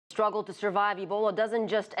struggle to survive Ebola doesn't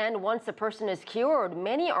just end once a person is cured.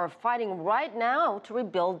 Many are fighting right now to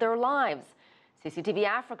rebuild their lives. CCTV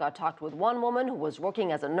Africa talked with one woman who was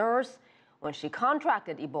working as a nurse when she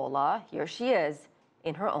contracted Ebola. Here she is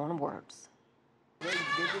in her own words.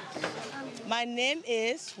 My name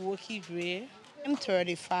is Wokie Gray. I'm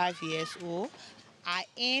 35 years old. I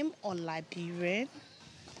am a Liberian.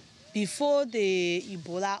 Before the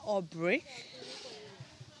Ebola outbreak,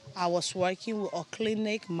 I was working with a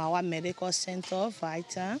clinic, Mawa Medical Center,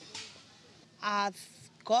 Vita. I've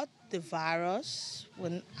got the virus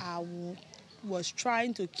when I was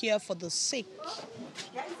trying to care for the sick.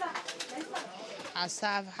 I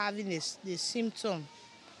started having the symptom,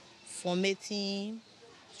 vomiting,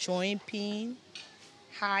 joint pain,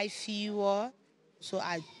 high fever. So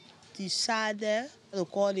I decided to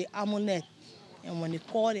call the ambulance. And when they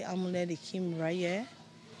called the ambulance, they came right here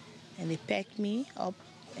and they packed me up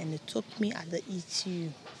and they took me at the ETU.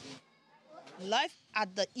 Life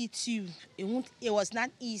at the ETU, it was not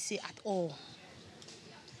easy at all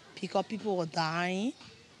because people were dying,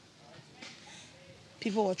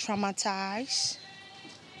 people were traumatized.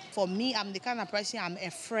 For me, I'm the kind of person I'm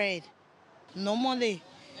afraid. Normally,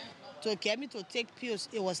 to get me to take pills,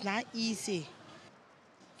 it was not easy.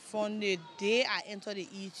 From the day I entered the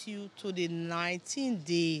ETU to the 19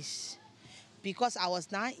 days, because I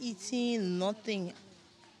was not eating nothing,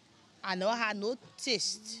 I never had no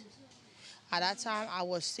taste. At that time, I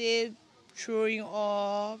was still throwing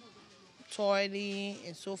up, toiling,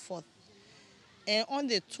 and so forth. And on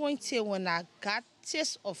the 20th, when I got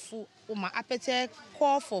taste of food, my appetite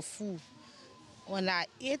called for food. When I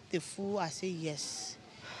ate the food, I said yes.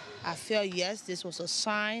 I felt yes, this was a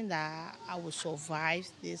sign that I would survive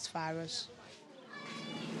this virus.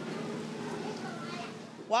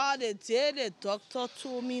 While the day the doctor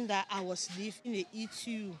told me that I was leaving the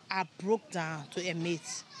ETU, I broke down to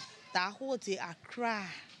admit. That whole day I cried.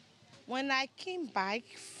 When I came back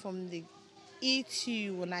from the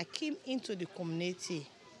ETU, when I came into the community,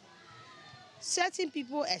 certain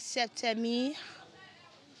people accepted me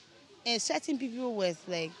and certain people were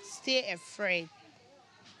like, stay afraid.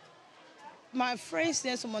 My friends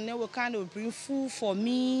then, some of them will kind of bring food for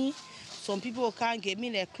me. Some people can't get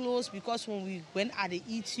me their clothes because when we went at the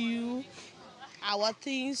ETU, our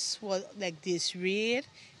things were like disarrayed.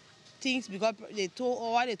 Things because they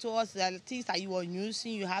told us that the things that you were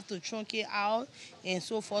using, you have to chunk it out and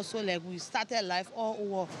so forth. So like we started life all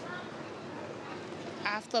over.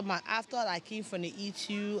 After I came from the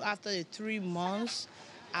ETU, after the 3 months,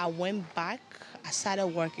 I went back. I started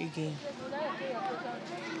work again.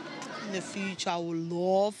 In the future, I would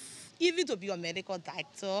love even to be a medical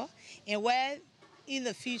doctor, and where in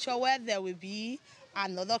the future where there will be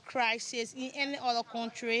another crisis in any other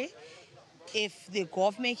country, if the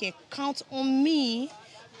government can count on me,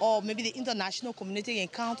 or maybe the international community can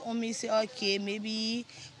count on me, say, okay, maybe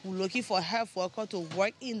we're looking for health workers to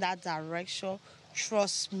work in that direction,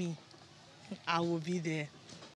 trust me, I will be there.